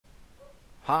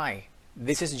Hi,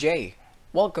 this is Jay.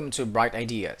 Welcome to Bright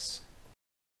Ideas.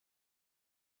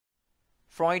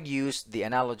 Freud used the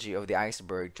analogy of the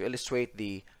iceberg to illustrate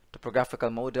the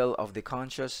topographical model of the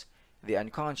conscious, the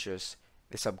unconscious,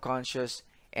 the subconscious,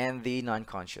 and the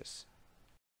non-conscious.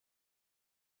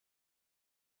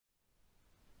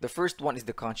 The first one is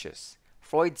the conscious.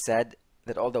 Freud said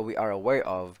that all that we are aware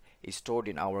of is stored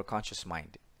in our conscious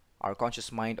mind. Our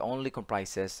conscious mind only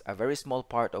comprises a very small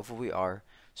part of who we are,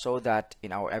 so that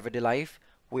in our everyday life,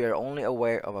 we are only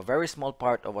aware of a very small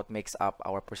part of what makes up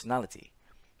our personality.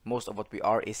 Most of what we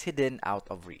are is hidden out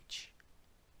of reach.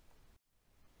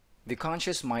 The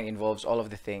conscious mind involves all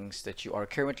of the things that you are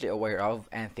currently aware of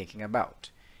and thinking about.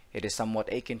 It is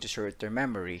somewhat akin to short-term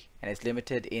memory and is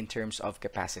limited in terms of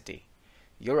capacity.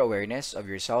 Your awareness of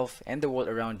yourself and the world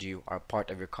around you are part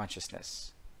of your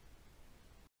consciousness.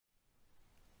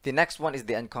 The next one is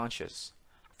the unconscious.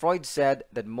 Freud said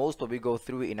that most of what we go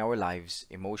through in our lives,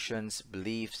 emotions,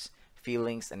 beliefs,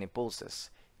 feelings, and impulses,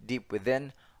 deep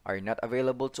within, are not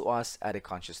available to us at a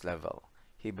conscious level.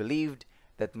 He believed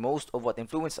that most of what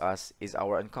influences us is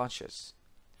our unconscious.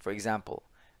 For example,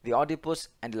 the Oedipus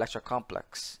and the Electra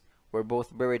complex were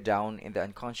both buried down in the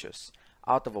unconscious,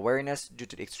 out of awareness due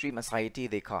to the extreme anxiety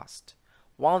they caused.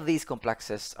 While these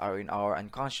complexes are in our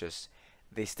unconscious,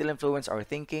 they still influence our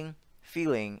thinking,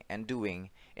 feeling, and doing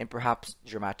in perhaps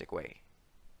dramatic way.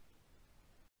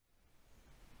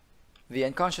 The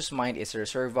unconscious mind is a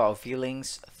reservoir of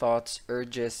feelings, thoughts,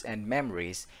 urges, and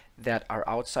memories that are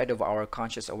outside of our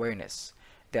conscious awareness.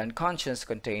 The unconscious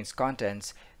contains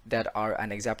contents that are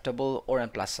unacceptable or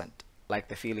unpleasant, like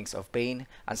the feelings of pain,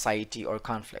 anxiety, or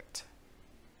conflict.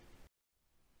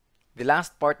 The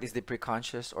last part is the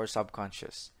preconscious or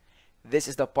subconscious. This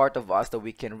is the part of us that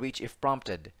we can reach if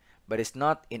prompted, but is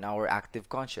not in our active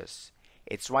conscious.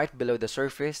 It's right below the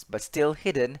surface, but still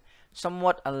hidden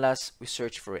somewhat unless we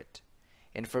search for it.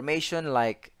 Information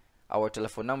like our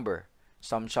telephone number,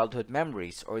 some childhood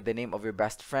memories, or the name of your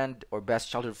best friend or best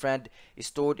childhood friend is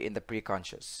stored in the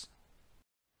preconscious.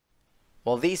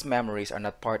 While these memories are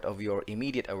not part of your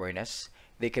immediate awareness,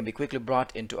 they can be quickly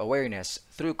brought into awareness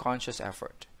through conscious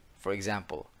effort. For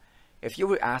example, if you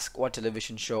were asked what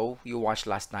television show you watched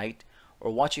last night or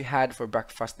what you had for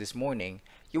breakfast this morning,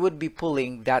 you would be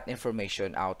pulling that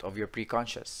information out of your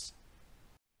preconscious.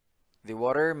 The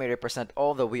water may represent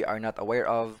all that we are not aware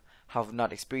of, have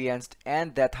not experienced,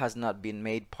 and that has not been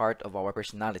made part of our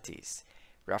personalities,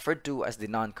 referred to as the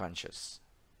non-conscious.